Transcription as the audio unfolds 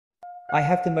I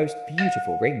have the most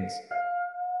beautiful rings.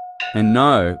 And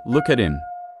no, look at him.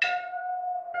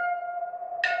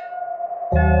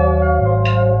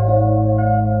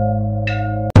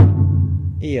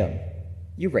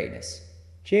 Uranus.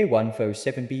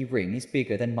 J1407b ring is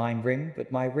bigger than mine ring,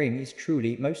 but my ring is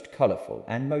truly most colorful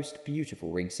and most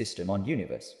beautiful ring system on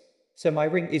universe. So my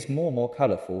ring is more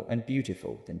colorful and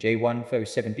beautiful than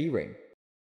J1407b ring.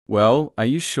 Well, are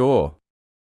you sure?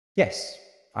 Yes,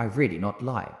 I really not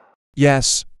lie.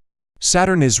 Yes,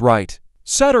 Saturn is right.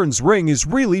 Saturn's ring is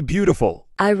really beautiful.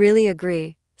 I really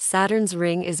agree. Saturn's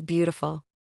ring is beautiful.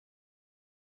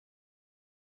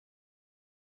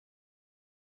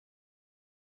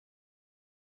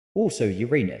 Also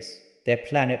Uranus, their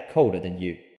planet colder than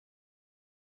you.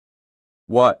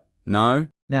 What? No?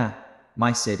 Nah,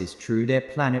 my said is true, their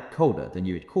planet colder than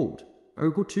you had called.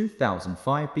 Ogle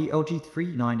 2005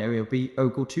 BLG390LB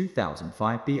Ogle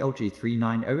 2005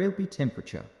 BLG390LB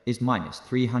temperature is minus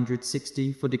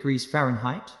 364 degrees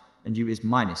Fahrenheit, and you is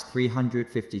minus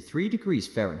 353 degrees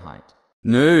Fahrenheit.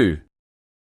 No.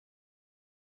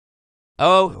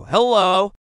 Oh,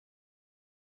 hello.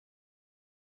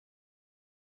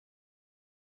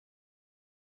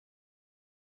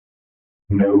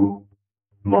 No,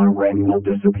 my ring will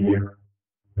disappear,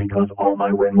 because all my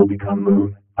ring will become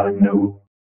moon. I know.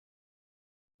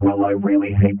 Well, I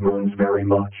really hate moons very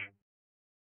much.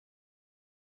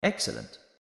 Excellent.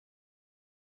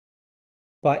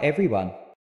 Bye everyone.